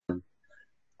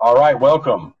All right,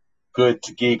 welcome. Good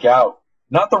to geek out.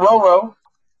 Not the Roro.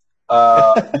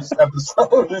 This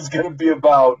episode is going to be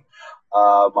about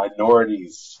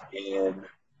minorities in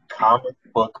comic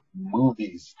book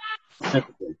movies,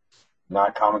 specifically.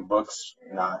 Not comic books,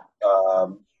 not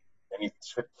any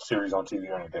series on TV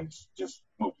or anything, just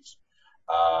movies.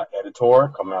 Editor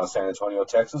coming out of San Antonio,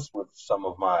 Texas, with some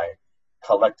of my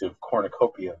collective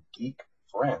cornucopia geek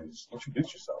friends.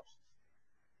 Introduce yourself.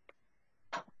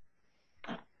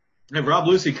 Hey, Rob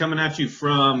Lucy coming at you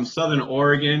from Southern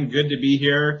Oregon. Good to be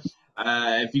here.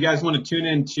 If you guys want to tune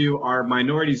into our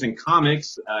Minorities in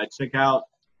Comics, check out,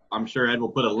 I'm sure Ed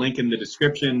will put a link in the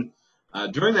description.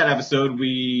 During that episode,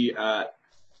 we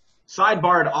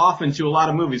sidebarred off into a lot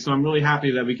of movies, so I'm really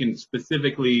happy that we can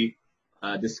specifically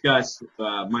discuss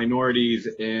minorities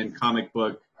in comic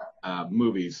book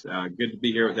movies. Good to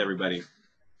be here with everybody.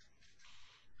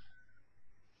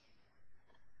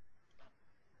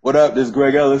 What up? This is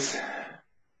Greg Ellis,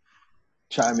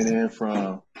 chiming in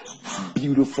from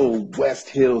beautiful West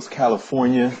Hills,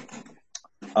 California.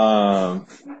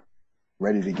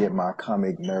 Ready to get my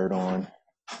comic nerd on.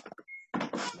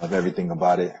 Love everything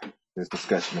about it. This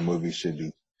discussion of movies should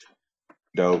be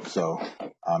dope, so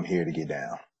I'm here to get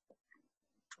down.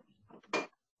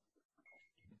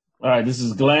 All right, this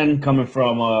is Glenn coming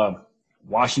from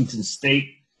Washington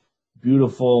State,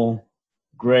 beautiful,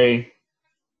 gray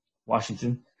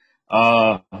Washington.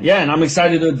 And I'm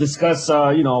excited to discuss,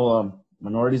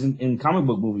 minorities in comic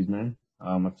book movies, man.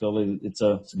 I feel like it's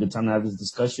a good time to have this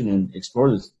discussion and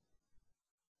explore this.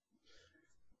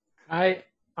 Hi,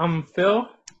 I'm Phil.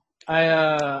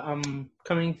 I'm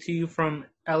coming to you from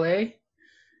LA,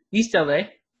 East LA.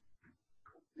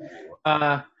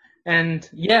 I'm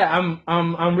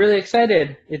really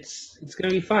excited. It's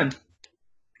gonna be fun.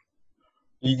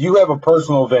 You have a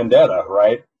personal vendetta,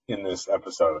 right, in this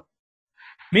episode?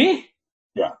 Me?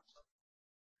 Yeah.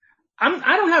 I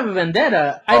don't have a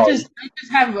vendetta. I just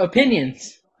have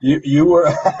opinions. You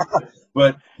were,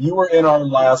 but you were in our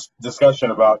last discussion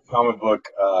about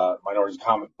minorities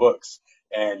comic books,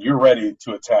 and you're ready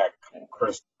to attack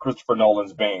Christopher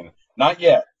Nolan's Bane. Not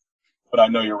yet, but I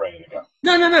know you're ready to go.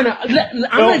 No.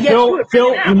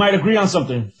 Phil, we might agree on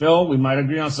something. Phil, we might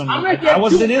agree on something. I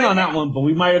wasn't in on that one, but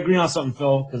we might agree on something,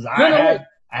 Phil, because I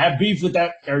had beef with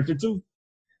that character too.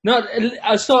 No,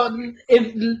 so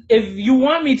if you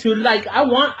want me to, I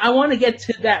want to get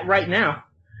to that right now.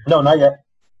 No, not yet.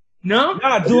 No?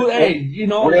 Nah, dude, you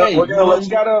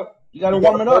gotta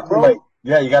warm it up, bro.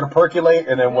 Yeah, you gotta percolate,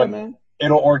 and then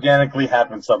it'll organically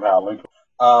happen somehow.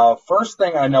 First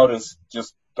thing I noticed,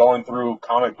 just going through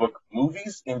comic book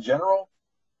movies in general,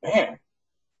 man,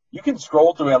 you can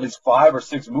scroll through at least 5 or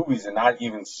 6 movies and not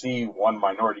even see one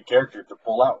minority character to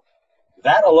pull out.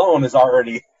 That alone is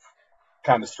already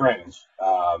kind of strange.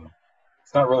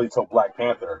 It's not really till Black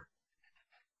Panther.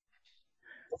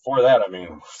 Before that,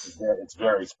 it's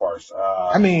very sparse.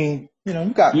 You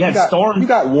got Storm. You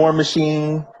got War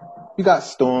Machine. You got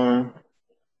Storm.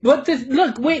 But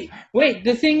wait.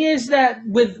 The thing is that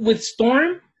with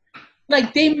Storm,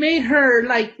 they made her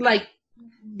an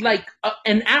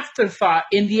afterthought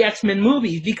in the X-Men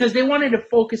movies because they wanted to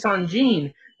focus on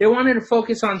Jean, they wanted to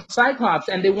focus on Cyclops,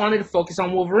 and they wanted to focus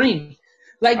on Wolverine.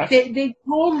 They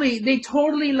totally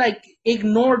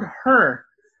ignored her,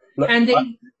 and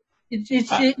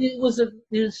it was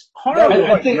horrible.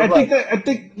 I think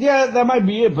that might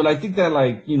be it, but I think that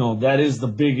that is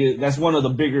that's one of the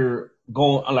bigger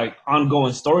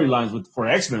ongoing storylines for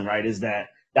X-Men, right? Is that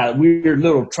weird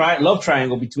little love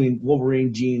triangle between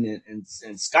Wolverine, Jean,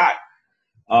 and Scott.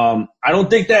 I don't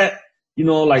think that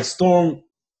Storm.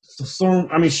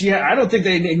 I don't think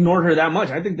they ignored her that much.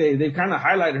 I think they kind of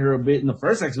highlighted her a bit in the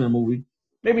first X-Men movie.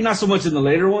 Maybe not so much in the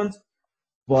later ones,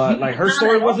 but her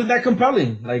story wasn't that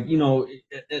compelling.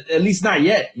 At least not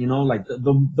yet.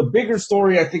 The bigger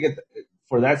story I think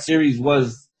for that series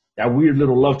was that weird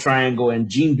little love triangle and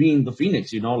Jean being the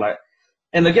Phoenix.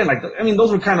 And again,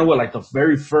 those were kind of the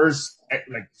very first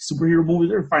superhero movies.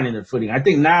 They're finding their footing. I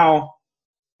think now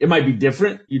it might be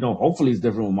different. Hopefully it's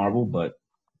different with Marvel, but.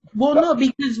 Well, no,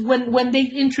 because when they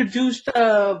introduced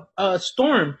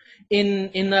Storm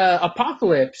in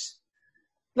Apocalypse,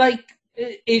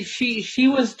 she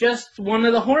was just one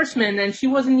of the horsemen, and she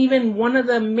wasn't even one of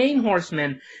the main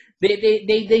horsemen.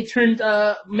 They turned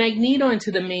Magneto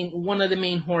into one of the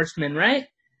main horsemen, right?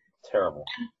 Terrible.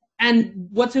 And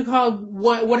what's it called?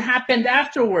 What happened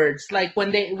afterwards?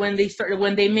 When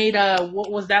they made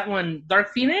what was that one?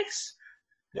 Dark Phoenix?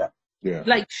 Yeah.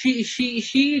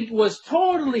 She was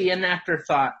totally an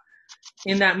afterthought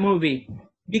in that movie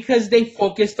because they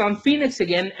focused on Phoenix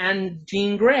again and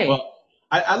Jean Grey. Well,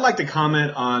 I'd like to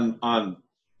comment on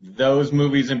those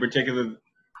movies in particular,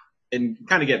 and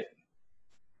kind of get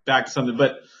back to something,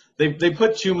 but they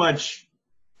put too much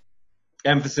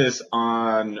emphasis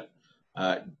on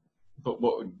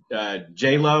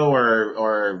J-Lo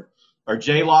or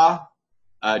J-Law,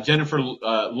 Jennifer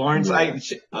Lawrence. Yeah.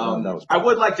 I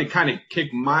would like to kind of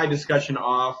kick my discussion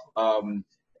off.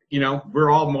 We're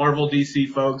all Marvel DC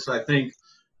folks. I think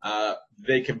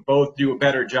they can both do a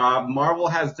better job. Marvel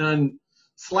has done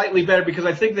slightly better because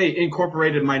I think they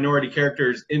incorporated minority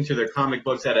characters into their comic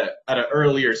books at an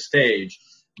earlier stage.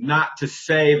 Not to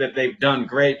say that they've done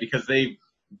great, because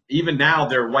even now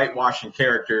they're whitewashing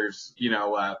characters.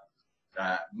 The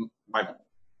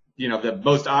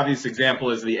most obvious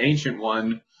example is the Ancient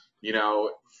One,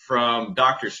 from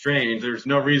Doctor Strange. There's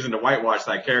no reason to whitewash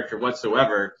that character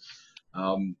whatsoever.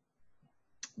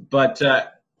 But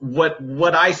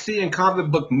what I see in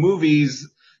comic book movies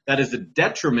that is a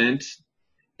detriment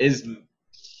is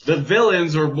the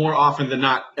villains are more often than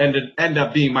not end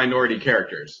up being minority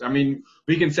characters. I mean,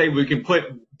 we can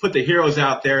put the heroes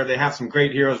out there. They have some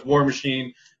great heroes. War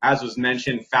Machine, as was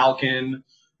mentioned, Falcon,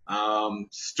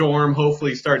 Storm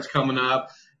hopefully starts coming up.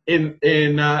 On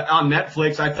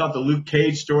Netflix, I thought the Luke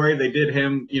Cage story, they did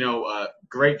him,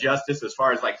 great justice as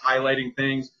far as like highlighting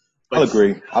things. But I'll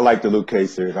agree. I like the Luke Cage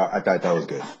series. I thought that was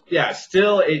good. Yeah,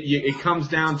 still it comes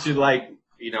down to like,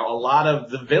 a lot of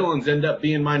the villains end up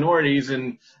being minorities,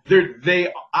 and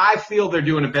I feel they're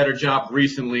doing a better job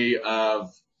recently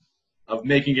of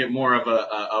making it more of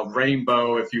a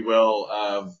rainbow, if you will,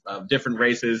 of different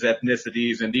races,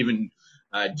 ethnicities, and even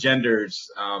genders.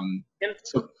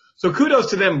 So kudos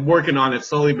to them working on it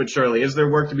slowly but surely. Is there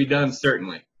work to be done?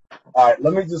 Certainly. All right,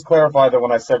 let me just clarify that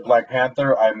when I said Black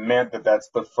Panther, I meant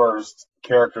that's the first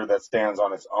character that stands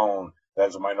on its own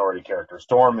that's a minority character.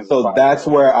 Storm is. So that's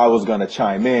where I was going to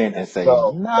chime in and say,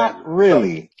 not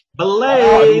really.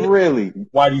 Blade. Not really.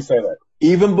 Why do you say that?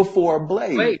 Even before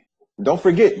Blade. Don't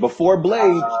forget, before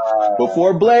Blade,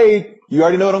 you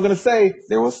already know what I'm going to say.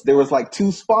 There was like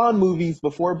 2 Spawn movies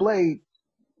before Blade.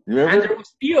 You remember? And there was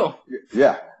Steel.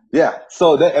 Yeah.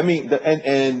 So that, I mean,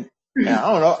 and I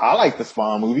don't know. I like the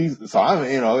Spawn movies, so I'm,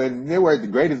 and they weren't the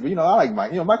greatest, but I like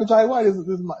Michael Jai White is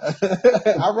my,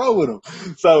 I roll with him.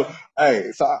 So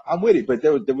I'm with it. But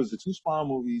there was the 2 Spawn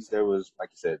movies. There was, like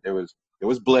you said, there was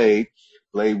Blade.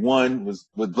 Blade 1 was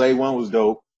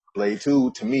dope. Blade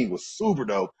 2 to me was super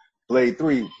dope. Blade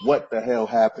 3, what the hell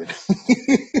happened?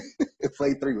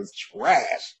 Blade 3 was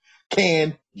trash.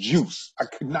 Canned juice. I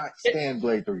could not stand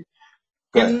Blade 3.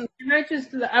 And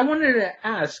I wanted to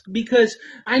ask, because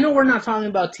I know we're not talking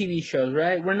about TV shows,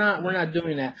 right? We're not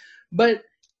doing that. But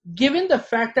given the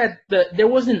fact that there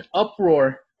was an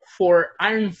uproar for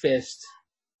Iron Fist,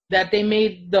 that they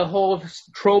made the whole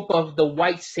trope of the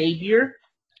white savior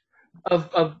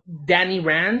of Danny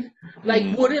Rand,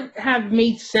 like, would it have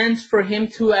made sense for him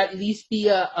to at least be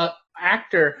a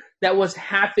actor that was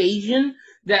half Asian,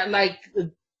 that like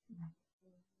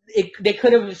they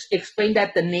could have explained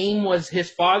that the name was his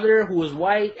father, who was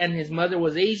white, and his mother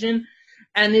was Asian,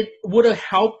 and it would have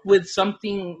helped with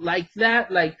something like that.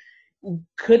 Like,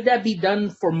 could that be done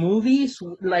for movies,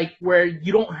 like where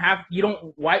you don't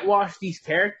whitewash these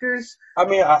characters? I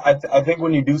mean, I think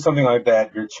when you do something like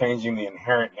that, you're changing the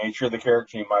inherent nature of the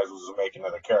character. You might as well just make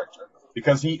another character,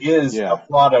 because he is a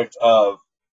product of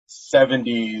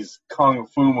 70s kung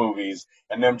fu movies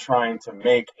and them trying to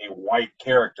make a white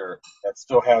character that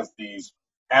still has these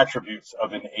attributes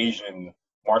of an Asian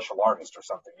martial artist or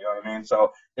something. You know what I mean?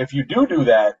 So if you do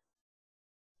that,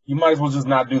 you might as well just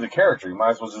not do the character. You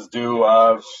might as well just do.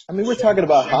 I mean, we're talking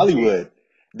about Hollywood.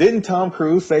 Didn't Tom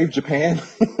Cruise save Japan?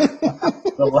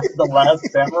 the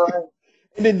Last Samurai.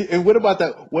 And what about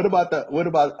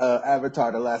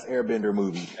Avatar: The Last Airbender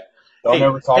movie? Don't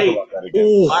ever talk about that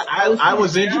again. I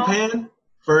was in Japan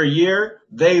for a year.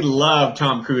 They love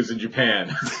Tom Cruise in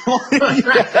Japan. They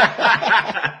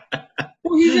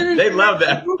love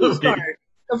that movie.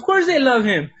 Of course they love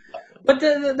him. But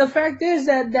the fact is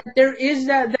that there is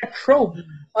that trope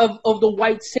of the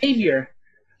white savior,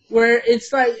 where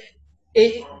it's like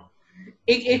it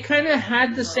kind of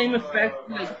had the same effect.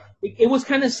 Like it was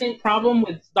kind of the same problem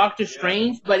with Doctor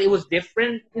Strange, but it was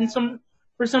different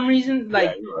for some reason.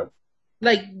 Like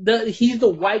like he's the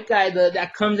white guy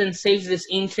that comes and saves this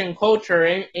ancient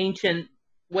culture, ancient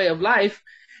way of life,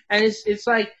 and it's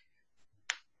like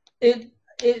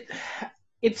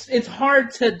it's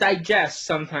hard to digest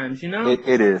sometimes,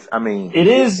 It is. I mean, it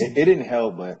is. It didn't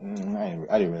help, but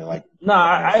I didn't really like. No,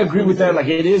 I agree with that. Like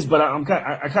it is, but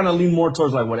I kind of lean more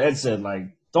towards like what Ed said. Like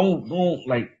don't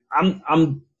like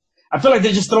I'm I feel like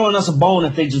they're just throwing us a bone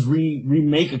if they just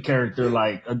remake a character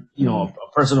like a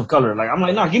person of color. Like I'm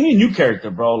like, no, give me a new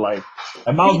character, bro. Like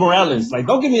Miles Morales. Like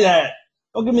don't give me that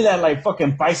like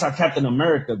fucking paisa Captain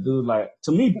America, dude. Like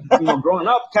to me, growing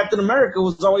up, Captain America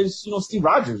was always Steve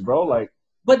Rogers, bro. Like,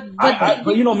 but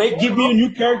give me a new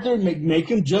character, make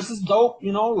him just as dope.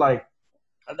 Like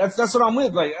that's what I'm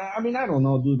with. Like I mean, I don't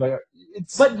know, dude. Like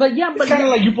it's kind of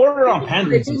like you border on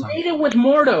pandering. They made it with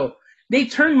Mordo. They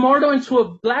turned Mordo into a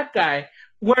black guy,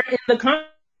 where in the comics,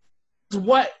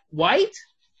 what, white?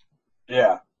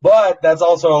 Yeah, but that's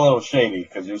also a little shady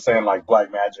because you're saying like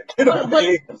black magic. You know what I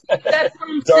mean? That's what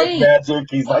I'm dark saying. magic.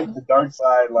 He's like the dark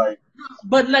side, like.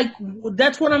 But like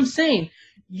that's what I'm saying.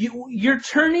 You're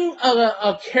turning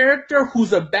a character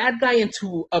who's a bad guy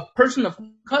into a person of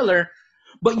color.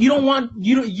 But you don't want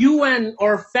you and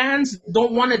our fans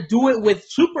don't want to do it with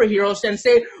superheroes and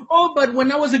say, oh, but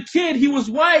when I was a kid, he was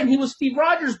white, he was Steve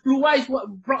Rogers, blue eyes.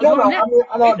 Don't get me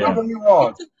wrong.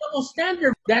 It's a double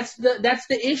standard. That's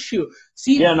the issue.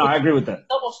 See, I agree with that.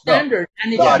 Double standard,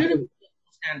 and it shouldn't be double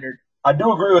standard. I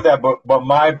do agree with that, but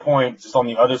my point just on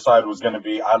the other side was going to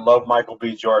be, I love Michael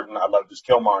B. Jordan, I love this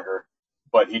Killmonger,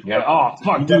 but he never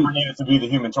needed to be the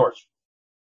Human Torch.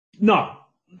 No.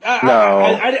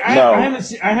 I haven't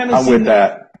seen. I'm with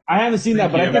that. I haven't seen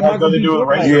that, but I think Michael B.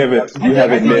 Jordan. You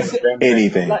haven't missed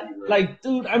anything. Like,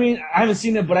 dude, I mean, I haven't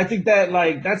seen it, but I think that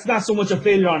like that's not so much a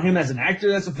failure on him as an actor.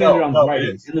 That's a failure on the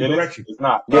writers and the direction. It's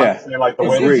not. Yeah, like the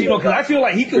way because I feel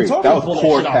like he could totally pull that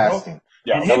shit off, bro.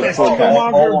 Yeah, and him as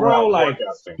Killmonger, bro, like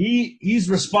he's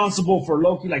responsible for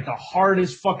Loki, like the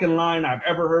hardest fucking line I've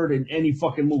ever heard in any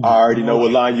fucking movie. I already know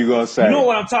what line you're gonna say. You know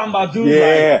what I'm talking about, dude?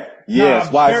 Yeah,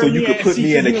 yes. Why? So you could put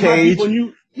me in a cage,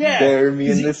 bury me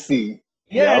in the sea.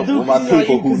 Yeah, dude. With my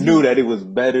people who knew that it was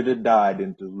better to die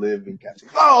than to live in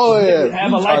captivity. Oh yeah,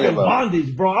 have a life in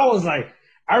bondage, bro.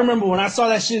 I remember when I saw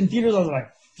that shit in theaters, I was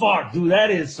like, fuck, dude,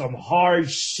 that is some hard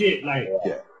shit. Like,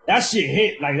 that shit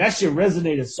hit, like, that shit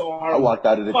resonated so hard. I walked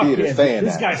out of the theater saying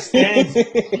this guy stands,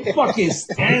 he fucking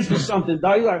stands for something,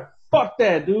 dog. You're like, fuck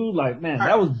that, dude. Like, man,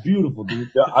 that was beautiful, dude.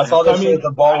 Yeah, I saw that shit at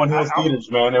the Baldwin Hills theaters,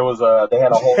 man. It was, they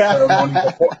had a whole ceremony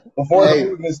before the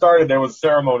movement started. There was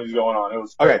ceremonies going on. It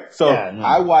was okay. So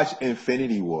I watched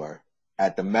Infinity War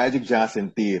at the Magic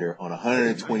Johnson Theater on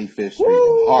 125th Street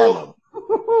in Harlem.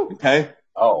 Okay.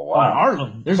 Oh wow,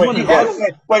 Harlem. There's one in Harlem.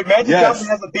 Wait, Magic Johnson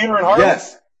has a theater in Harlem.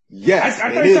 Yes,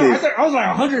 I was like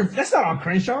 100. That's not on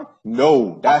Crenshaw.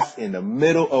 No, that's in the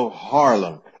middle of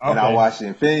Harlem. Okay. And I watched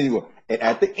Infinity War. And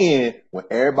at the end, when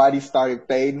everybody started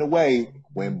fading away,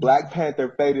 when Black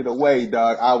Panther faded away,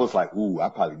 dog, I was like, ooh, I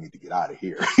probably need to get out of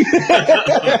here.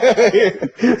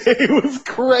 It was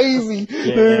crazy.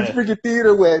 The freaking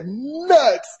theater went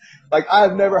nuts. Like,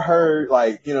 I've never heard,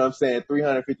 like, you know what I'm saying,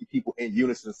 350 people in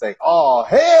unison say, oh,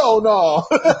 hell no.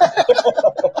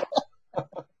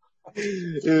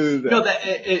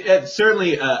 It's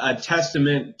certainly a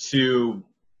testament to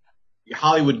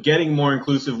Hollywood getting more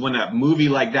inclusive when a movie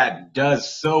like that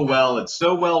does so well. It's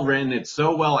so well written. It's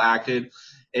so well acted.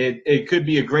 It could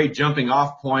be a great jumping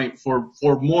off point for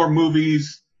more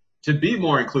movies to be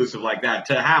more inclusive like that,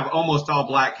 to have almost all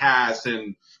black cast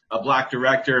and a black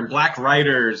director and black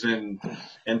writers and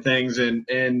things and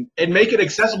make it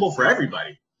accessible for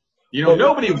everybody. You know,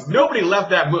 nobody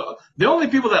left that movie. The only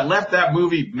people that left that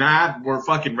movie mad were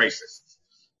fucking racists,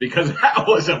 because that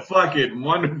was a fucking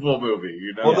wonderful movie.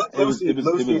 You know, Lucy,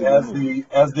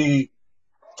 as the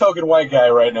token white guy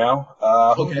right now,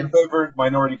 who's your favorite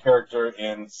minority character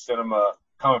in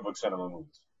comic book cinema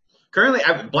movies? Currently,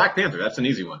 Black Panther. That's an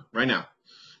easy one right now.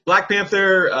 Black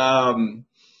Panther.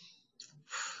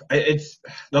 It's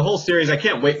the whole series. I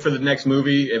can't wait for the next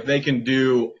movie. If they can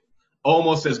do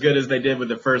almost as good as they did with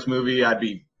the first movie, I'd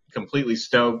be completely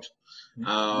stoked.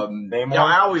 I'll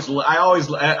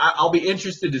be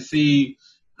interested to see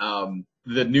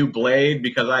the new Blade,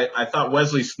 because I thought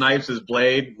Wesley Snipes'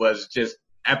 Blade was just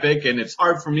epic, and it's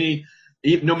hard for me,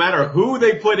 no matter who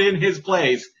they put in his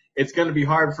place, it's going to be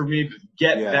hard for me to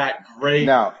get that great.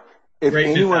 Now, if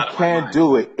anyone can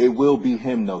do it, it will be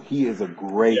him, though. He is a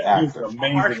great actor. He's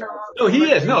amazing. No,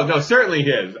 he is. No, certainly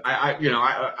he is. I'm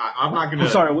not going to.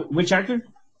 I'm sorry, which actor?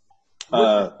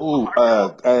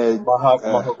 Mahershala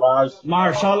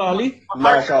Ali.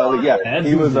 Mahershala Ali, yeah.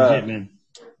 He was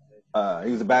he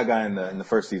was a bad guy in the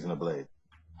first season of Blade.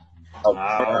 No,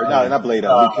 not Blade.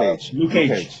 Luke Cage. Luke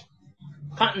Cage.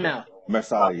 Cottonmouth.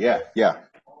 Mahershala, yeah.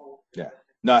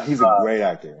 No, he's a great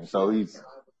actor, and so he's.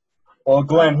 Well,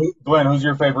 Glenn, who's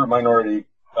your favorite minority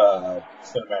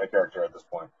cinematic character at this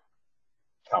point?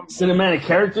 Cinematic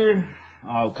character,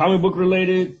 comic book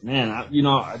related, man. I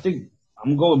think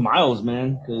I'm gonna go with Miles,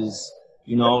 man, because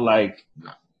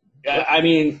I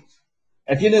mean,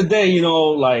 at the end of the day, you know,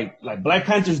 like Black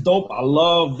Panther's dope. I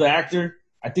love the actor.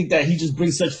 I think that he just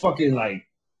brings such fucking like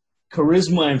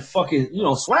charisma and fucking, you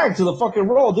know, swag to the fucking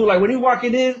role, dude. Like when he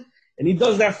walking in and he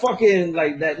does that fucking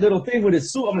like that little thing with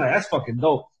his suit, I'm like, that's fucking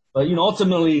dope. But you know,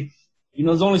 ultimately, you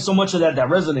know, there's only so much of that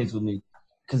resonates with me.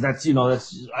 Cause that's, you know,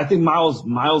 I think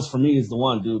Miles for me is the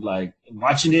one, dude. Like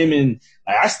watching him in,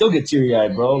 like, I still get teary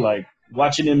eyed, bro. Like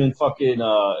watching him in fucking,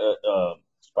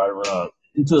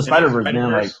 Into the Spider-Verse,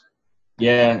 man. Like,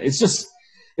 yeah, it's just,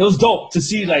 it was dope to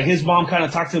see like his mom kind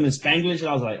of talk to him in Spanglish, and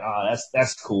I was like,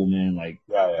 that's cool, man. Like,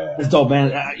 Yeah. it's dope,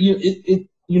 man. You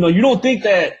know, you don't think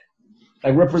that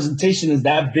like representation is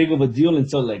that big of a deal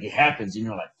until like it happens, and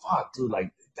you're like, fuck, dude,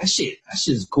 like that shit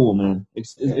is cool, man.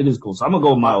 It is cool. So I'm gonna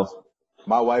go with Miles.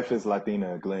 My wife is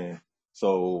Latina, Glenn.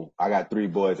 So I got 3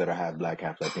 boys that are half black,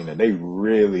 half Latina. They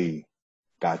really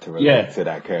got to relate to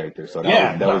that character. So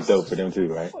that was dope for them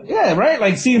too, right? Yeah, right.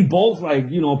 Like seeing both,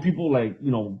 like, you know, people like, you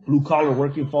know, blue collar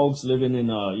working folks living in,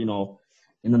 you know,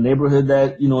 in the neighborhood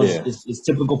that, you know, is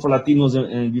typical for Latinos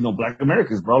and, you know, Black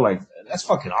Americans, bro. Like that's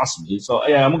fucking awesome, dude. So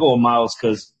yeah, I'm gonna go with Miles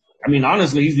because I mean,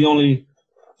 honestly, he's the only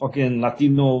fucking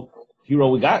Latino hero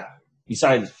we got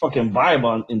besides fucking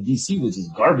Vibe in DC, which is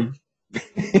garbage.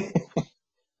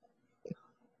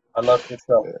 I love your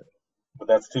show, but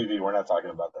that's TV. We're not talking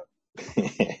about that.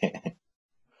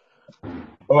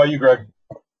 What about you, Greg?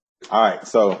 All right,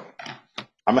 so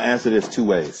I'm gonna answer this 2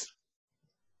 ways.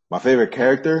 My favorite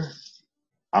character,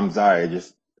 I'm sorry,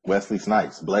 just Wesley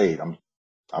Snipes, Blade.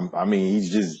 I mean,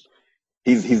 he's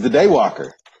the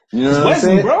Daywalker. You know what I'm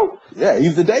saying, bro? Yeah,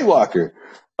 he's the Daywalker.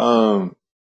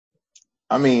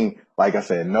 I mean, like I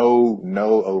said, no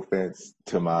offense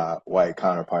to my white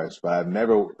counterparts, but I've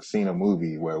never seen a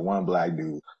movie where one black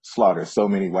dude slaughtered so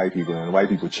many white people and white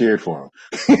people cheered for him.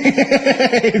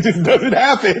 It just doesn't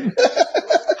happen.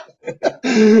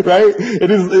 Right?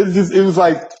 It was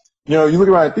like, you know, you look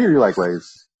around the theater, you're like, wait,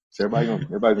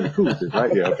 everybody's gonna cool with this,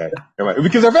 right? Yeah, okay. Everybody,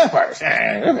 because they're vampires.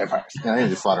 They're vampires. I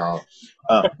ain't just slaughter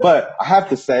them. But I have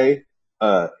to say,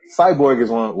 Cyborg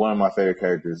is one of my favorite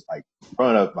characters. Like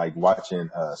growing up, like watching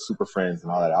Super Friends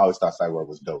and all that, I always thought Cyborg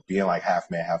was dope. Being like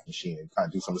half man, half machine, and kind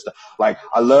of do some stuff. Like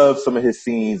I love some of his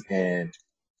scenes in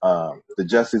the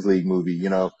Justice League movie. You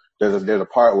know, there's a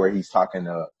part where he's talking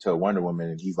to Wonder Woman,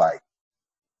 and he's like,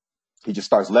 he just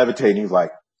starts levitating. He's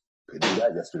like, "Could do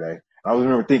that yesterday." And I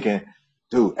remember thinking,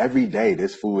 dude, every day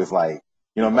this fool is like,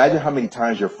 you know, imagine how many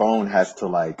times your phone has to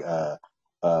like do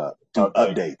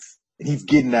updates. He's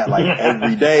getting that like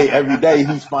every day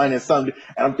he's finding something.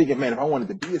 And I'm thinking, man, if I wanted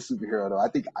to be a superhero though, I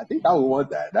think I would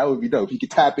want that. That would be dope. He could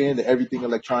tap into everything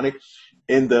electronic.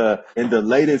 In the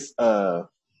latest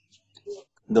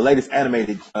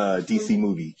animated DC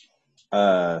movie.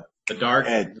 Dark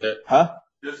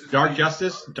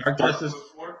Justice?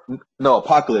 No,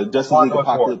 Apocalypse. Justice League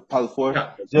Apocalypse 4.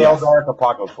 Yeah. Dark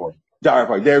Apocalypse 4.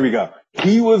 There we go.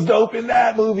 He was dope in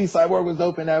that movie. Cyborg was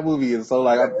dope in that movie. And so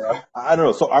like, I don't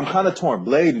know. So I'm kind of torn.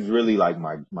 Blade is really like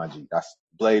my G.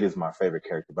 Blade is my favorite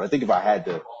character. But I think if I had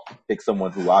to pick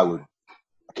someone who a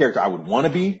character I would want to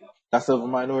be, that's of a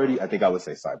minority, I think I would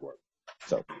say Cyborg.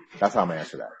 So that's how I'm going to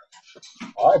answer that.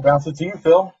 All right, bounce it to you,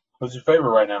 Phil. Who's your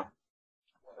favorite right now?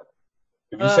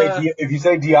 If you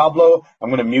say Diablo, I'm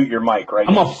going to mute your mic right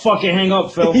now. I'm going to fucking hang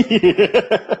up, Phil.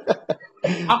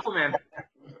 Aquaman.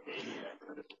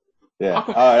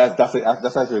 Yeah, that's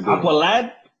actually a good one.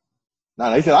 Aqualad?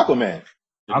 No, he said Aquaman.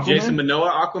 Jason Momoa,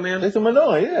 Aquaman? Jason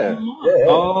Momoa, yeah.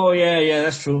 Oh, yeah,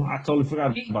 that's true. I totally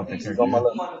forgot about that character.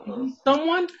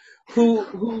 Someone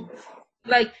who,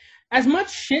 like, as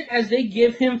much shit as they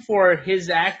give him for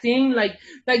his acting,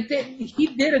 he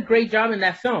did a great job in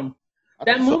that film.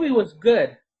 That movie was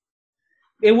good.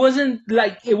 It wasn't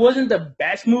the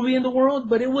best movie in the world,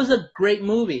 but it was a great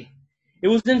movie. It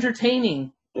was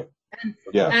entertaining.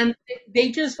 And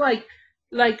they just like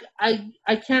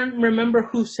I can't remember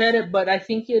who said it, but I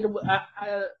think it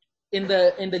in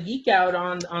the Geek Out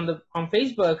on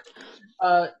Facebook,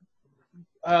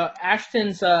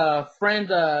 Ashton's friend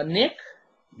Nick.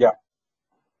 Yeah.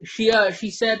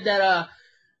 She said that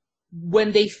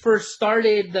when they first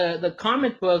started the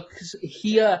comic book,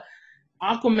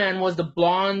 Aquaman was the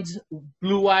blonde,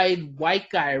 blue-eyed white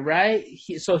guy, right?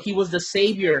 So he was the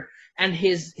savior. And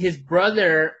his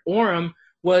brother Orm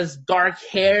was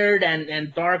dark-haired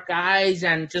and dark eyes,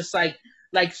 and just like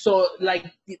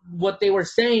what they were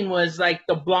saying was like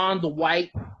the blonde, the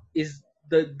white is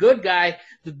the good guy,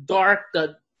 the dark,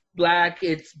 the black,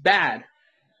 it's bad,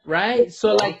 right?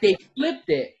 So like they flipped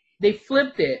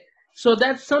it. So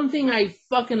that's something I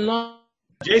fucking love.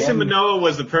 Jason Momoa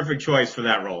was the perfect choice for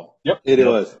that role. Yep, it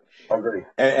was. Agree.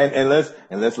 And let's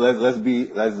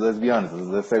be honest.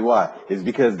 Let's say why. It's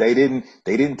because they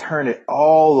didn't turn it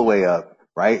all the way up,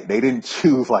 right? They didn't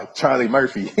choose like Charlie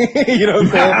Murphy. You know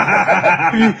what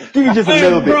I'm saying? give you just a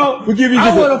little bit. Bro, We'll give you I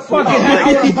just would have fucking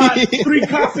I would have bought 3 three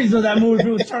copies of that movie if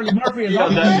it was Charlie Murphy as Yeah,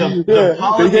 Uncle. the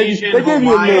Polynesian they gave you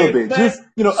a little Hawaiian. bit, just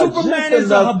Superman just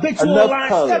is a enough, habitual enough line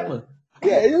color. stepper.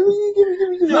 Yeah,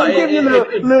 No, give you a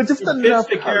little, just it fits enough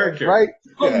the color, character. right?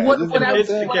 But Yeah, what just I'm fits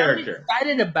the enough. character.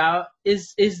 excited about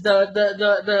is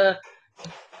the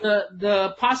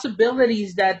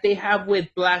possibilities that they have with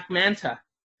Black Manta.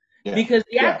 Yeah. Because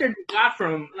the Yeah. actor they got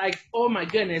from, like, oh my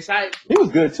goodness, He was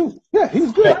good too. Yeah, he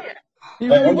was good. He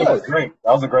That really was was. great.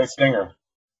 That was a great stinger.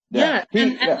 yeah.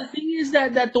 And the thing is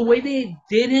that the way they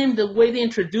did him, the way they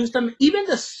introduced him, even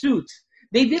the suit,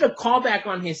 they did a callback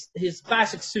on his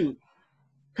classic suit,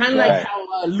 kind of Right. like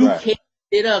how Luke Right. Cage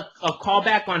did a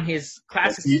callback on his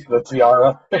classic suit, The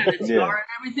tiara. yeah, the tiara and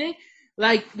everything.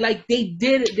 Like they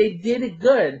did it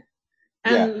good.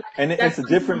 And and it's a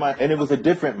different and it was a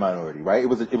different minority, right? It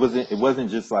wasn't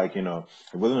just like, it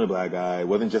wasn't a black guy, it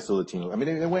wasn't just a Latino. I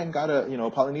mean, they went and got a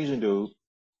Polynesian dude,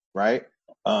 right?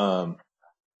 And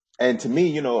to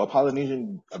me, a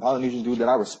Polynesian dude that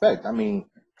I respect. I mean,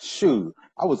 shoot,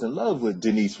 I was in love with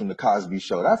Denise from the Cosby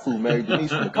Show. That fool married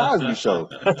Denise from the Cosby Show.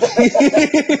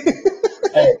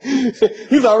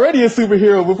 He's already a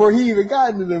superhero before he even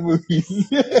got into the movies.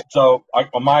 So,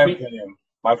 in my opinion,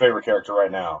 my favorite character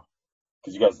right now,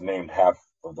 because you guys named half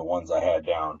of the ones I had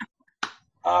down,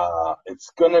 it's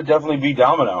gonna definitely be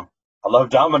Domino. I love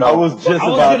Domino. I was just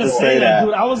about to say that.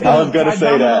 Dude. I was gonna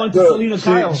say Domino that. into Selena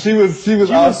Kyle. She was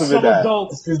awesome so in that.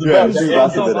 dope. She's the Yeah, best. she was And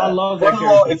awesome in I that. love that First of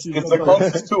all, character. it's the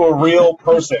closest to a real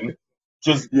person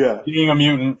just being a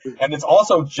mutant, and it's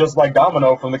also just like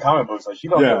Domino from the comic books. Like, she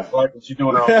don't give a fuck, and she's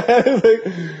doing her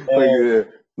own.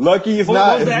 Lucky is What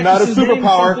not was the not a actress's name?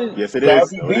 superpower. Something- Yes, it is.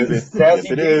 Sassy No, it Beats. isn't. Sassy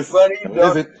Yes, it Beats, is. buddy. No,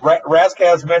 it isn't.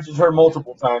 Razzcast mentions her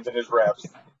multiple times in his raps.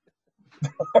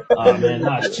 Oh man,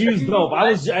 nah, she was dope.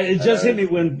 It just hit me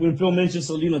when Phil mentioned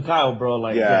Selena Kyle, bro.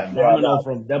 Like, Domino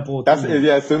from Deadpool. That's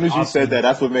as soon as you Awesome. said that,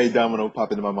 that's what made Domino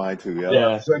pop into my mind too.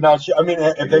 Yeah. So now,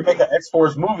 if they make an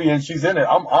X-Force movie and she's in it,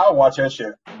 I'll watch that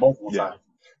shit multiple times.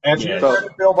 And Yeah.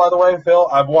 Phil, by the way,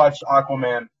 I've watched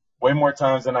Aquaman way more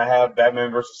times than I have Batman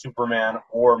vs Superman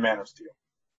or Man of Steel.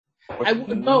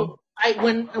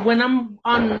 When I'm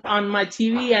on my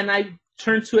TV and I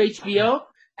turn to HBO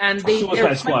and they're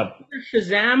Suicide Squad.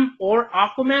 Shazam or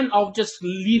Aquaman, I'll just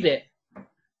leave it.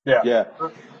 Yeah.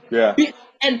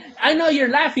 And I know you're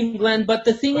laughing, Glenn, but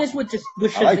the thing is with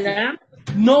Shazam, I like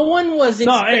no one was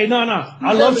No, I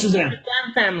love Shazam.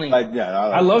 Shazam family.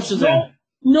 I love Shazam.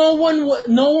 No one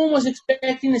was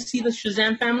expecting to see the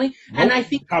Shazam family, and I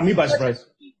think Caught me by surprise.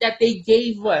 that they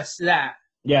gave us that.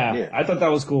 Yeah, I thought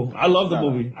that was cool. I love the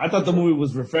movie. I thought the movie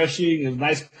was refreshing. A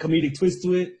nice comedic twist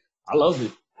to it. I loved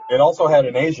it. It also had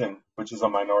an Asian, which is a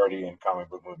minority in comic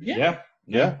book movies.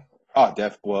 Yeah. Oh,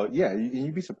 well, yeah.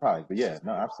 You'd be surprised, but yeah,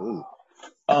 no, absolutely.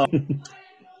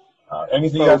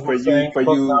 Anything So else for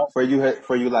you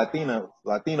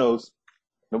Latinos,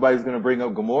 nobody's gonna bring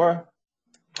up Gamora.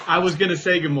 I was gonna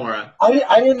say Gamora.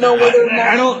 I didn't know whether or not.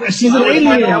 I don't. She's an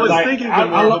alien. I was Like, thinking I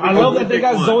Gamora, love that because they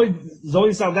got pick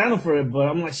Zoe Saldana for it, but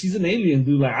I'm like, she's an alien,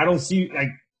 dude. Like, I don't see I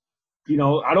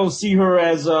don't see her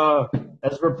as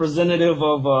representative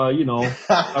of why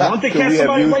don't they cast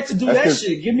somebody right to do that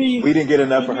shit? Give me. We didn't get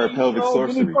enough of her pelvic Give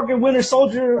sorcery. me fucking Winter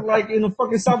Soldier like in a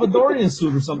fucking Salvadorian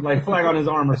suit or something, like flag on his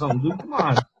arm or something, dude. Come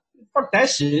on, fuck that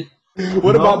shit.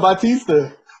 What about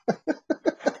Batista?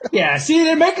 Yeah, see,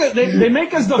 they make us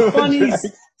the funniest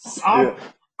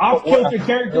off kilter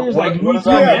characters like what Luigi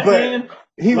about- Batman.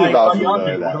 He was Like, awesome.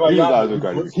 Yondu? He What was about awesome. Yondu?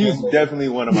 Guardians. He was definitely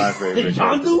one of my favorite.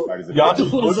 Yondu? Yondu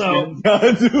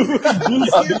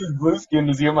Yondu. blue skin.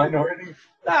 Is he a minority?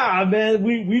 Nah, man,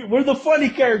 we're the funny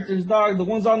characters, dog. The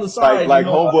ones on the side. Like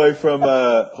homeboy from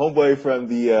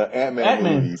the Ant-Man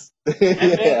Ant-Man. movies.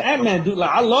 Ant-Man, dude.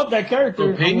 Like, I love that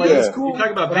character. Pena? I'm like, it's cool. You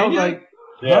talking about But I was Pena? like,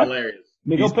 Yeah. Hilarious.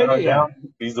 Miguel He's Pena, yeah.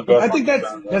 He's the best. I think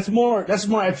that's more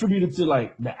attributed to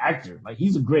like the actor. Like,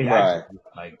 he's a great actor.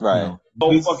 Like, Right.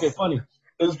 So fucking funny.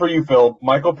 This is for you, Phil.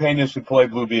 Michael Pena should play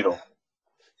Blue Beetle.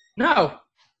 No.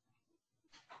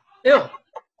 Ew.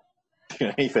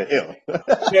 He said, "Ew."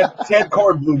 Ted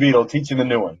Cord Blue Beetle teaching the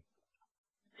new one.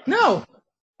 No.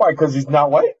 Why? Because he's not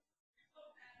white?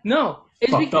 No.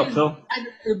 It's Fucked up, because,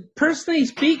 Phil. personally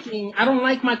speaking, I don't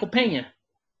like Michael Pena.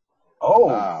 Oh.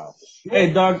 Wow.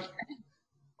 Hey, dog.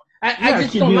 I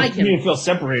just don't like him. You feel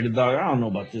separated, dog. I don't know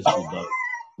about this shit, dog.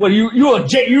 What you're a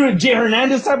Jay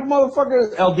Hernandez type of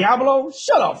motherfucker? El Diablo?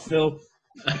 Shut up, Phil.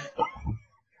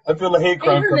 I feel the hate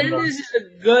crime coming up. Hernandez is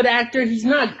a good actor. He's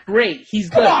not great. He's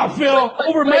good. Come on, Phil.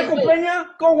 Over Michael Peña?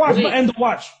 Go watch End of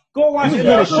Watch. Go watch He was End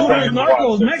of good at Shooter. Shooter.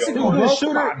 Narcos, He Mexico, was bro. a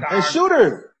shooter. Come on, And dog.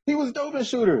 Shooter. He was dope in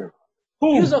Shooter.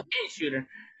 He was okay shooter.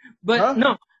 But Huh?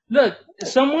 no, look,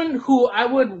 someone who I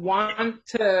would want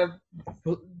to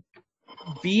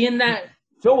be in that.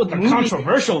 Phil with the movie.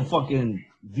 controversial fucking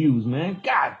views, man.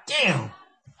 God damn.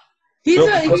 He's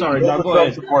I'm sorry, dog. Go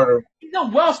ahead. Supporter. he's a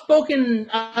well-spoken,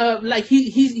 like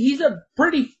he's a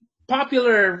pretty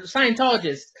popular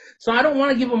Scientologist. So I don't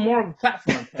want to give him more of a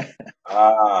platform. Okay.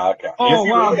 Oh,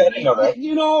 wow. I didn't know that.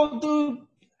 You know, dude,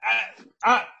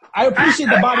 I appreciate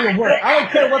the body of work. I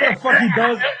don't care what the fuck he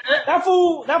does. That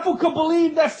fool could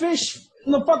believe that fish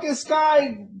in the fucking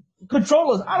sky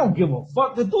control us. I don't give a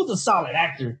fuck. The dude's a solid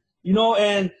actor, you know,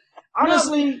 and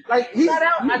honestly, like, he's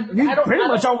pretty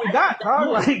much all we got, dog.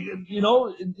 Like, you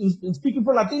know, in speaking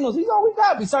for Latinos, he's all we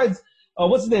got besides,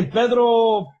 what's his name,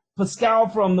 Pedro Pascal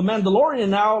from The Mandalorian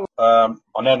now.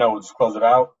 On that note, we'll just close it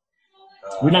out.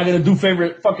 We're not going to do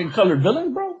favorite fucking colored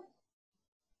villains, bro?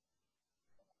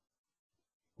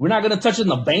 We're not going to touch on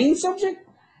the Bane subject?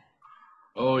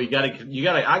 Oh, I gotta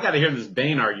hear this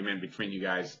Bane argument between you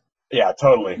guys. Yeah,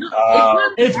 totally.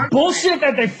 It's bullshit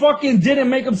that they fucking didn't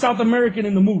make him South American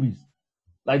in the movies.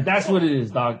 Like, that's what it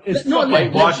is, dog. It's No, fucking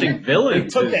like, Whitewashing bullshit.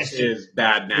 villains They took that shit. is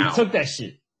bad now. They took that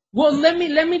shit. Well, let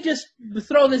me just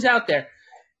throw this out there.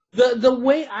 The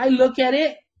way I look at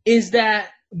it is that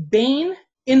Bane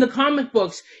in the comic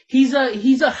books, he's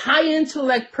a high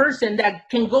intellect person that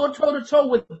can go toe to toe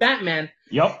with Batman.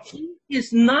 Yup. He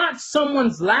is not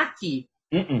someone's lackey.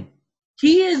 Mm-mm.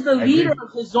 He is the leader agree.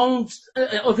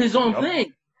 of his own Yup.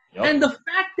 thing. Yup. And the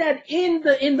fact that in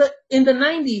the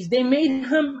 90s they made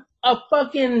him a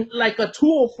fucking like a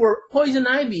tool for Poison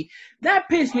Ivy, that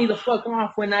pissed me the fuck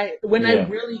off when I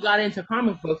really got into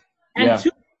comic books. And Yeah.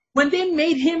 two, when they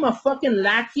made him a fucking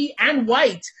lackey and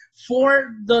white for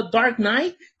the Dark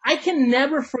Knight, I can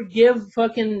never forgive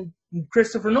fucking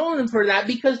Christopher Nolan for that,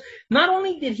 because not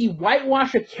only did he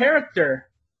whitewash a character,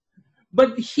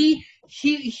 but he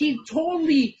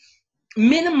totally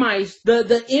minimized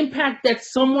the impact that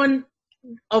someone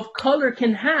of color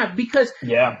can have, because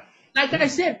Yeah. like I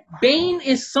said, Bane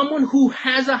is someone who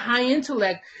has a high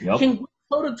intellect, Yup. can go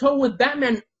toe to toe with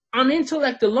Batman on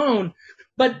intellect alone,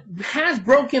 but has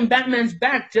broken Batman's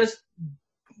back just,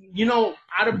 you know,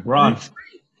 out of Braun.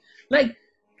 like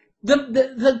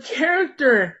the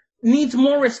character needs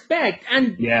more respect,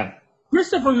 and Yeah.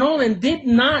 Christopher Nolan did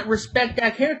not respect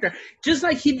that character, just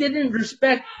like he didn't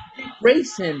respect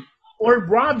Grayson or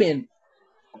Robin.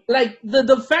 Like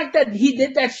the fact that he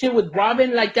did that shit with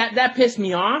Robin, like that pissed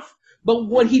me off. But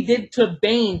what he did to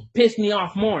Bane pissed me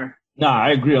off more. Nah,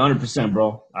 I agree 100%,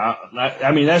 bro.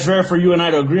 I mean, that's rare for you and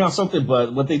I to agree on something,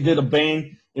 but what they did to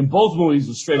Bane in both movies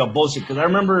was straight up bullshit. Because I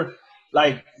remember,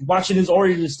 like, watching his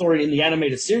origin story in the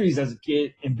animated series as a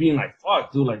kid and being like,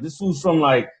 fuck, dude, like, this fool's from,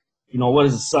 like, you know, what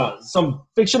is it, some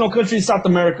fictional country in South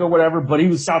America or whatever, but he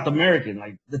was South American.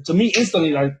 Like, to me,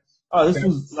 instantly, like, oh, this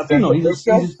was Latino. He's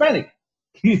Hispanic.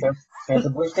 He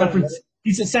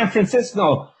said San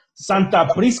Francisco, Santa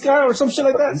Prisca or some shit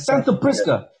like that. Santa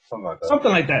Prisca.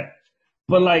 Something like that.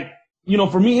 But, like, you know,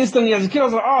 for me, instantly as a kid, I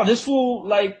was like, oh, this fool,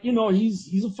 like, you know,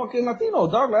 he's a fucking Latino,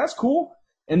 dog. Like, that's cool.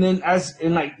 And then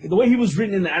like, the way he was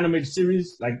written in the animated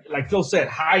series, like Phil said,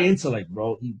 high intellect,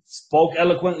 bro. He spoke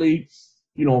eloquently,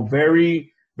 you know,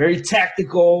 very, very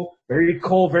tactical, very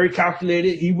cold, very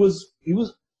calculated. He was, you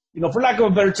know, for lack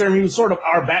of a better term, he was sort of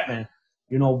our Batman,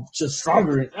 you know, just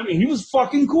stronger. I mean, he was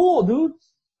fucking cool, dude.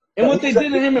 And what they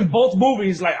did to him in both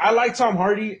movies, like, I like Tom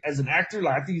Hardy as an actor.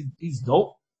 Like, I think he's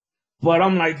dope. But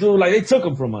I'm like, dude, like, they took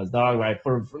him from us, dog. Like,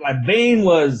 for like, Bane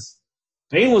was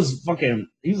fucking,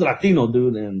 he was a Latino,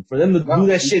 dude. And for them to do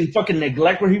that shit and fucking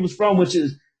neglect where he was from, which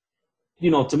is,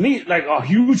 you know, to me, like, a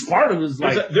huge part of it is,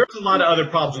 like. There's a lot of other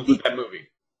problems with that movie,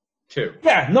 too.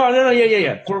 Yeah, no,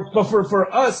 yeah. But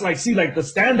for us, like, see, like, the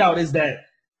standout is that,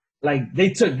 like, they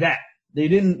took that. They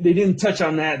didn't touch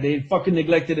on that. They fucking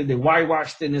neglected it. They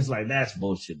whitewashed it, and it's like, that's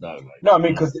bullshit, dog. Like, no, I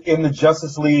mean, because in the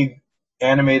Justice League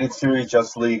animated series,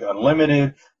 Justice League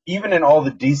Unlimited, even in all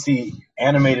the DC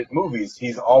animated movies,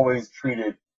 he's always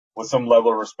treated with some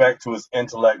level of respect to his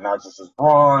intellect, not just his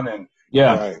brawn, and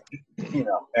yeah, you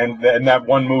know, and that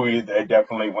one movie, they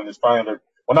definitely, when there's finally,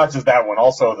 well, not just that one,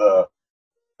 also the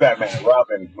Batman and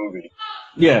Robin movie,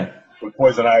 yeah, with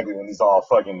Poison Ivy when he's all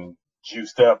fucking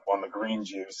juiced up on the green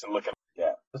juice and looking,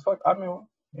 yeah, it's fuck. I mean,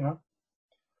 you know,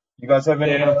 you guys have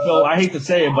any? Phil, I hate to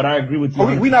say it, but I agree with you.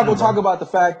 We're not gonna talk about the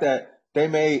fact that they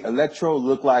made Electro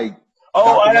look like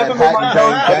Oh, I Dr. haven't been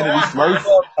Manhattan Kennedy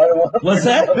Smurf. What's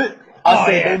that? I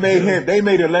said they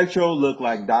made Electro look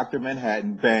like Dr.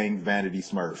 Manhattan banged Vanity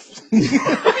Smurf.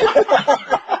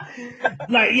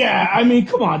 Like, yeah, I mean,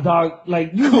 come on, dog.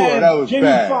 Like, you had that was Jamie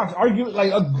bad. Foxx argue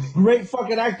like a great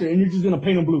fucking actor, and you're just gonna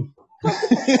paint him blue. That's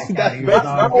here, basically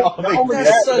dog. all Not only they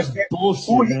That's did. such bullshit,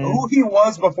 who man. he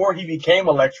was before he became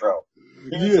Electro.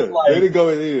 He was Yeah, like, they didn't go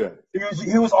in there.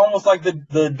 he was almost like the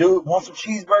dude, want some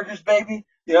cheeseburgers, baby?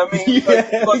 You know what I mean? He was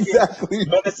Yeah, like exactly.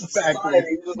 menace to society.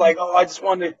 He was like, oh, I just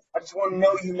want to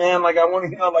know you, man. Like, I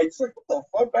want to, like, it's like, what the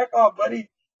fuck? Back off, buddy.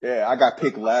 Yeah, I got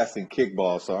picked last in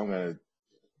kickball, so I'm gonna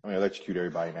electrocute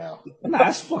everybody now. Nah,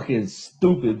 that's fucking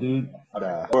stupid, dude.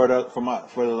 For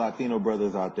the Latino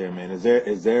brothers out there, man, is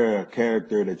there a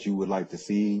character that you would like to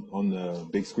see on the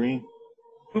big screen?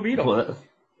 Blue Beetle. What?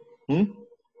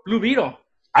 Blue Beetle.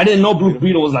 I didn't know Blue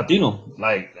Beetle was Latino.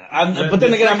 Like, but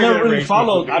then again, I've never really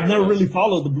followed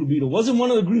the Blue Beetle. Wasn't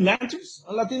one of the Green Lanterns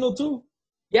a Latino too?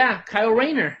 Yeah, Kyle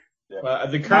Rayner.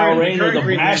 The Kyle current Rayner, the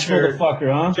Green brash Lantern,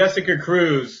 motherfucker, huh? Jessica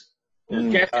Cruz.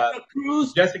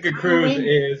 Jessica Cruz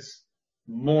is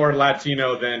more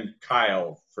Latino than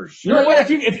Kyle for You sure. know what?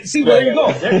 There you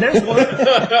go. There's one.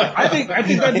 I think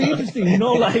that'd be interesting. You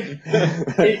know, like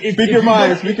Speak your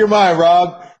mind,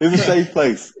 Rob. It's a safe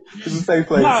place.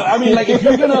 No, I mean, like if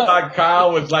you're I gonna. thought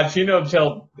Kyle was Latino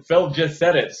until Phil just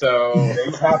said it. So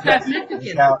He's half Mexican.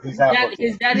 He's half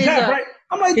His dad is right.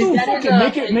 I'm like, dude, fuck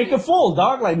it, make it full,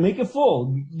 dog. Like, make it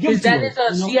full. His dad is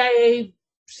a CIA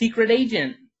secret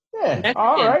agent. Yeah. Mexican.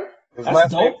 All right.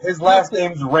 His last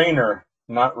name's Rayner,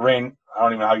 not Rain. I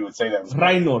don't even know how you would say that.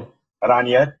 Raynor.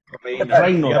 Ranier. you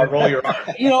gotta roll your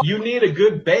R. You know, You need a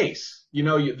good base. You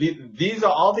know,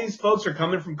 all these folks are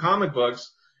coming from comic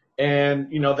books, and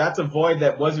you know that's a void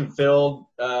that wasn't filled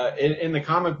in the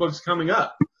comic books coming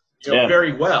up. You know,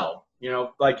 very well. You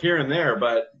know, like here and there,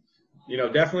 but you know,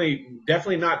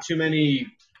 definitely not too many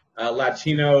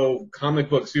Latino comic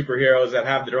book superheroes that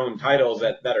have their own titles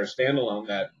that are standalone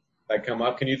that come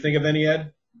up. Can you think of any,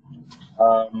 Ed?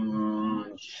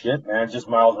 Shit, man, just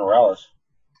Miles Morales.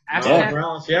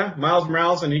 Miles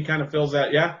Morales, and he kind of fills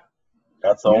that. Yeah,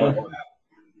 that's the only one.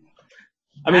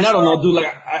 I mean, I don't know, dude.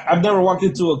 Like, I've never walked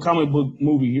into a comic book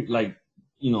movie like,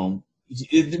 you know,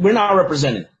 we're not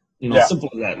represented. You know, simple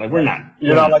as that. Like, we're not.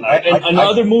 You're not like and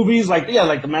other movies, like The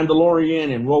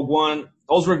Mandalorian and Rogue One,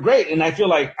 those were great, and I feel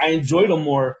like I enjoyed them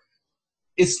more.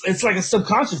 It's like a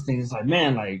subconscious thing. It's like,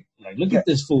 man, like look at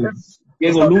this fool.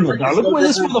 Diego Luna, dog. Look where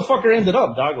this motherfucker ended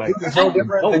up, dog. Like, it's no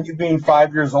different than you being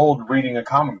 5 years old reading a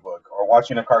comic book or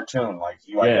watching a cartoon. Like,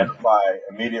 you identify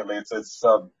immediately. It's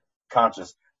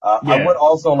subconscious. I would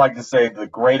also like to say the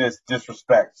greatest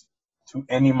disrespect to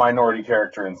any minority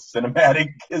character in cinematic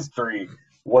history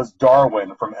was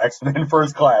Darwin from X-Men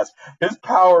First Class. His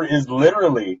power is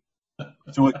literally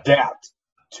to adapt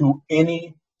to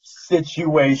any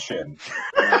situation.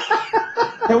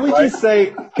 Can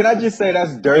I just say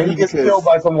that's dirty? And he gets killed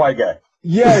by some white guy.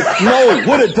 Yes, no,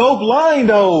 what a dope line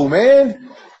though, man.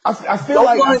 I feel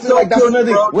like that's another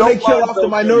thing. When they kill off the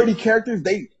minority characters,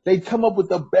 they come up with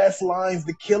the best lines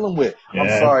to kill them with. Yeah. I'm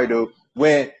sorry, dude.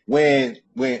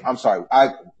 I'm sorry.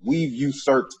 We've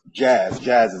usurped Jazz.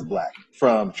 Jazz is black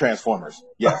from Transformers.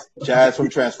 Yes, Jazz from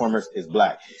Transformers is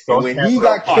black. And when he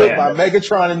got killed by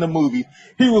Megatron in the movie,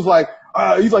 he was like,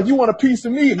 you want a piece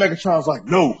of me? And Megatron's like,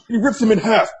 no. He rips him in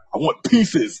half. I want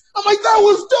pieces. I'm like, that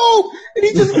was dope. And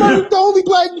he just murdered the only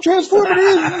black Transformer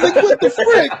is. He's like, what the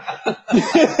frick?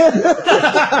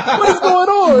 What is going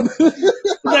on?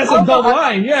 That's a dope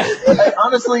line, yeah. Hey,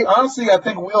 honestly, I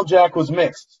think Wheeljack was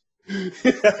mixed.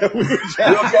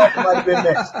 Wheeljack might have been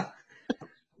mixed.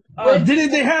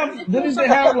 Didn't they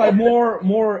have like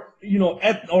more you know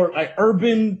or like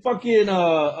urban fucking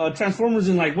Transformers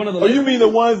in like one of the? Oh, you mean the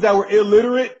ones that were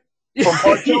illiterate? From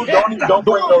part 2, don't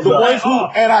bring those the up. ones who,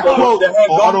 and I quote,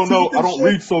 I don't know, I don't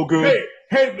read so good.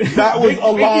 Hey, that was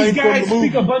a line these from guys the movie.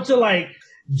 Speak a bunch of like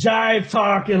jive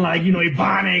talk and like, you know,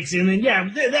 ebonics, and then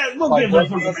we'll like give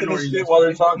them fucking shit while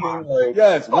they're talking. Like,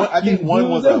 yes, I think one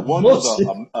was a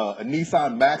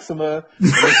Nissan Maxima.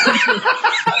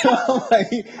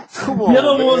 Like, come on, the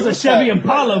other one was a Chevy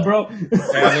Impala, bro.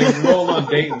 Yeah, they roll on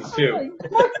Dayton's too.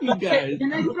 Fuck you guys.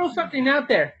 Can I throw something out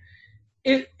there?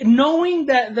 Knowing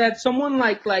that someone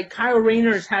like Kyle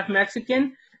Rayner is half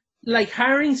Mexican, like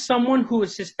hiring someone who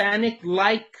is Hispanic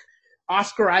like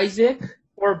Oscar Isaac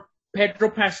or Pedro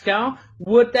Pascal,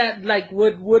 would that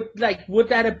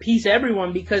appease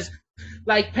everyone? Because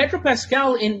like Pedro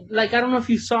Pascal in, like, I don't know if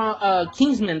you saw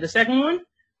Kingsman, the second one,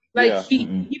 like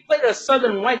he played a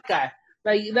southern white guy,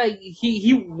 like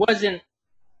he wasn't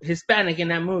Hispanic in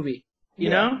that movie, you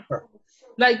know.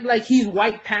 Like he's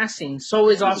white passing. So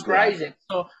is Oscar Isaac.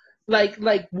 So like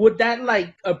would that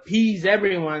like appease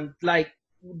everyone? Like,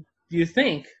 do you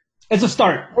think? It's a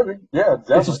start. Yeah,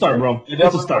 definitely. It's a start, bro. It It's a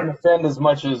definitely start. wouldn't offend as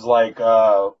much as like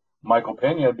Michael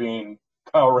Pena being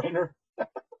Kyle Rayner.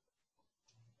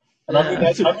 And I mean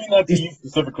that to you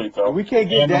specifically, Phil. We can't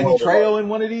get And the Danny world at Trejo large. in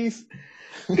one of these.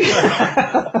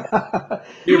 The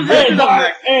Hey, original dog,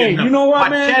 Mexican, hey, you know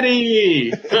what, man?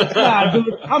 Pachetti. Nah,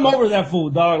 dude, I'm over that fool,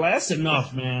 dog. Like, that's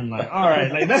enough, man. Like, all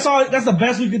right, like that's all. That's the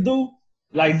best we could do.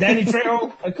 Like Danny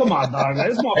Trejo, like, come on, dog. Like,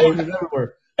 this motherfucker's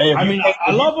everywhere. Hey, if I you mean, paint-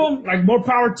 I love him. Like, more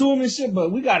power to him and shit.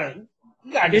 But we gotta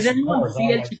get Did some anyone more, see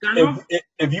dog. El Like, Chicano?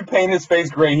 if you paint his face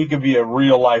gray, he could be a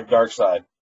real life dark side.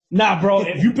 nah, bro.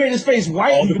 If you paint his face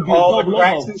white, All he the, could be a all dope the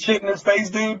cracks Lobo. and shit in his face,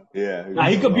 dude. Yeah. Nah,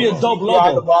 he could be a dope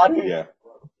Behind the Lobo. body. Yeah.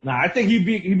 Nah, I think he'd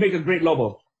make a great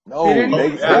Lobo. No, Did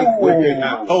any-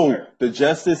 the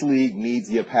Justice League needs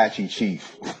the Apache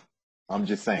Chief. I'm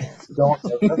just saying. Don't.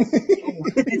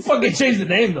 You fucking change the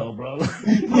name though, bro.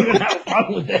 You're gonna have a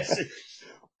problem with that shit.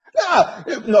 Nah,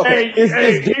 no, Hey,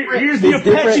 it's different. here's the It's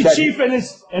different Apache that- chief and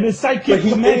his But sidekick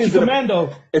he Comanche is an-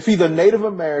 Commando. If he's a Native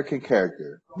American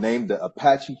character named the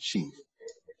Apache Chief,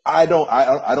 I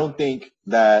don't think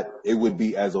that it would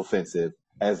be as offensive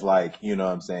as like, you know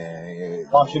what I'm saying?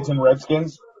 Washington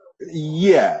Redskins.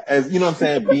 Yeah, as you know what I'm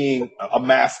saying, being a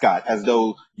mascot, as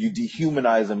though you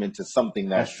dehumanize him into something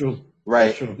That's true. right.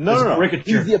 That's true. No, It's no, no.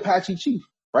 caricature. He's the Apache Chief,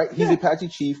 right? He's the Apache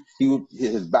Chief.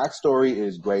 His backstory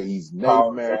is great. He's Native Power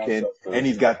American, ancestors. and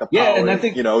he's got the Yeah, power. and I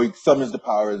think- you know, he summons the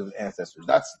powers of his ancestors.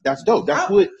 That's dope. That's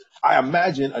what I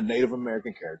imagine a Native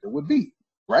American character would be,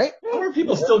 right? How are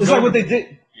people still It's going like what to they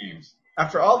did. games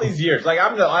after all these years? Like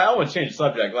I want to change the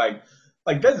subject. Like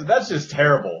that's just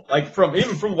terrible. Like from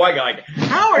white guy. Like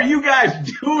how are you guys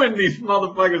doing these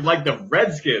motherfuckers like the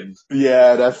Redskins?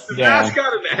 Yeah, that's The Yeah.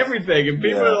 mascot and everything, and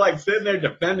people Yeah. are like sitting there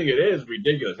defending it. It is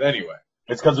ridiculous. Anyway,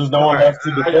 It's because there's no one left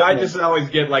to defend. I him. just always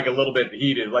get like a little bit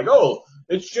heated. Like, oh,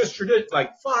 it's just tradition.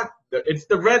 Like, fuck, it's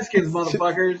the Redskins,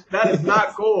 motherfuckers. That is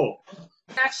not cool.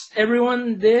 Ask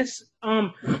everyone this.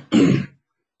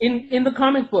 In the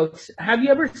comic books, have you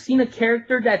ever seen a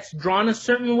character that's drawn a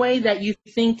certain way that you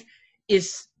think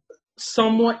is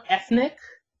somewhat ethnic?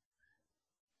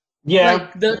 Yeah.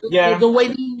 Like Yeah. the way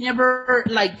they never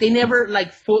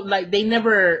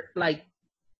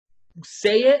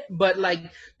say it, but like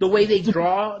the way they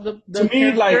draw the To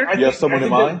me, like, character. You have someone in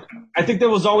mind? I think there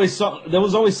was always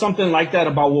something like that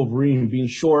about Wolverine being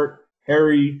short,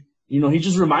 hairy. You know, he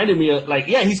just reminded me of like,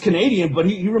 yeah, he's Canadian, but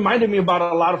he reminded me about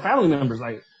a lot of family members.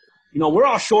 Like, you know, we're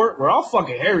all short, we're all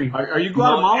fucking hairy. Are you You know,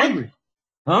 Guatemalan? angry.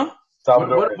 Huh?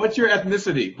 Salvador. What's your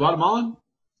ethnicity? Guatemalan?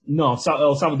 No, El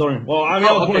Salvadorian. Well, I mean,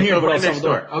 I was born here, so but El right next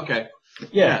Salvador. door. Okay.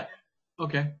 Yeah.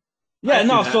 Okay. Yeah, I see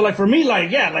no, that. so like for me,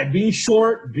 like, yeah, like being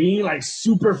short, being like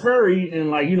super furry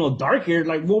and like, you know, dark haired,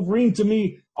 like Wolverine to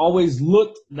me always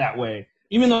looked that way.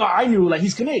 Even though I knew like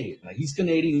he's Canadian. Like he's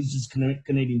Canadian, he's just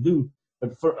Canadian dude.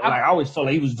 But like I always felt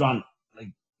like he was drawn like,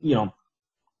 you know.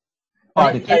 All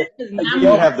right, hey, You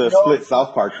don't have the split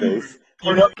South Park face.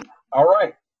 you know, all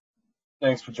right.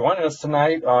 Thanks for joining us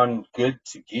tonight on Good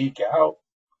to Geek Out.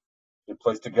 Good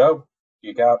place to go.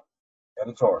 Geek Out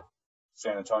Editor,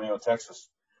 San Antonio, Texas.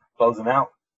 Closing out.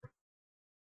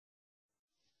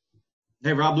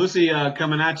 Hey, Rob Lucy,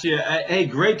 coming at you. Hey,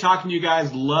 great talking to you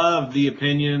guys. Love the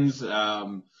opinions.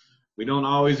 We don't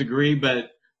always agree,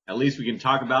 but at least we can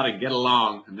talk about it and get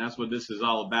along. And that's what this is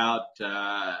all about.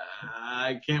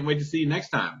 I can't wait to see you next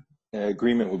time.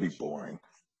 Agreement would be boring.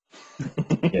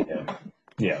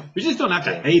 Yeah. We just don't have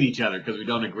to hate each other because we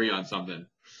don't agree on something.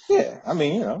 Yeah, I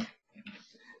mean, you know.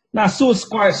 Nah,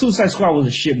 Suicide Squad was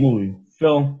a shit movie.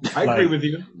 Phil. I agree with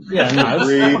you. Yeah, no, it's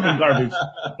Agreed. fucking garbage.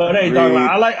 But hey, dog, Agreed.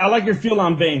 I like your feel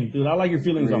on Bane, dude. I like your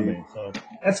feelings on Agreed.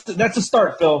 Bane. So that's a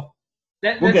start, Phil.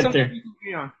 We'll That's get something there. we can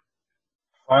agree on.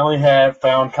 Finally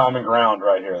found common ground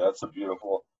right here. That's a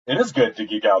beautiful. It is good to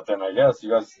geek out then, I guess.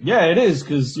 You guys. Yeah, it is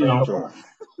because you know Sure.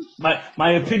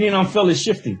 my opinion on Phil is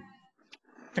shifting.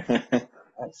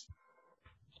 Nice.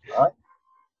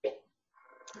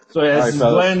 So All yeah, right, this is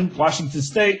fellas. Glenn, Washington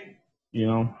State. You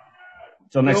know,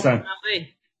 till next time. LA.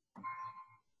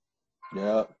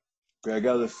 Yeah. Greg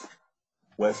Ellis,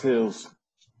 West Hills.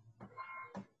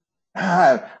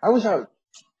 I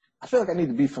feel like I need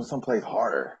to be from someplace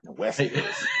harder than West Hey,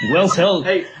 Hills. West Hills.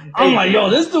 hey, I'm like, yo,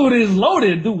 this dude is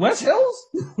loaded, dude. West Hills?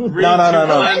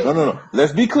 No.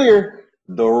 Let's be clear.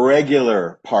 The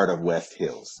regular part of West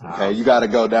Hills. Okay, you got to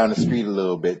go down the street a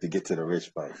little bit to get to the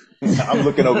rich part. I'm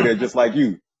looking over there just like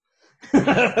you.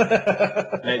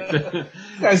 Hey,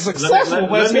 Guy's successful,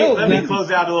 West Hills. let me man.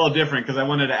 close out a little different because I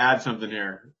wanted to add something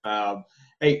here.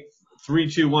 Hey, 3,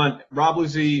 2, 1. Rob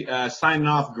Lucy signing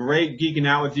off. Great geeking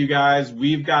out with you guys.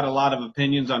 We've got a lot of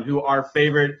opinions on who our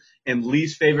favorite and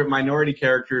least favorite minority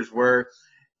characters were.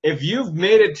 If you've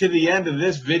made it to the end of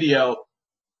this video,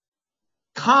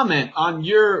 comment on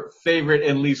your favorite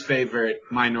and least favorite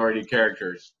minority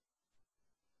characters.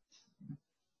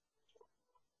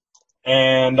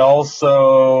 And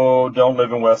also, don't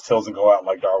live in West Hills and go out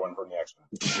like Darwin from the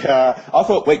X-Men.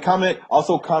 Also, wait, comment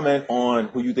on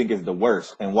who you think is the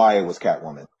worst and why it was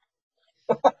Catwoman.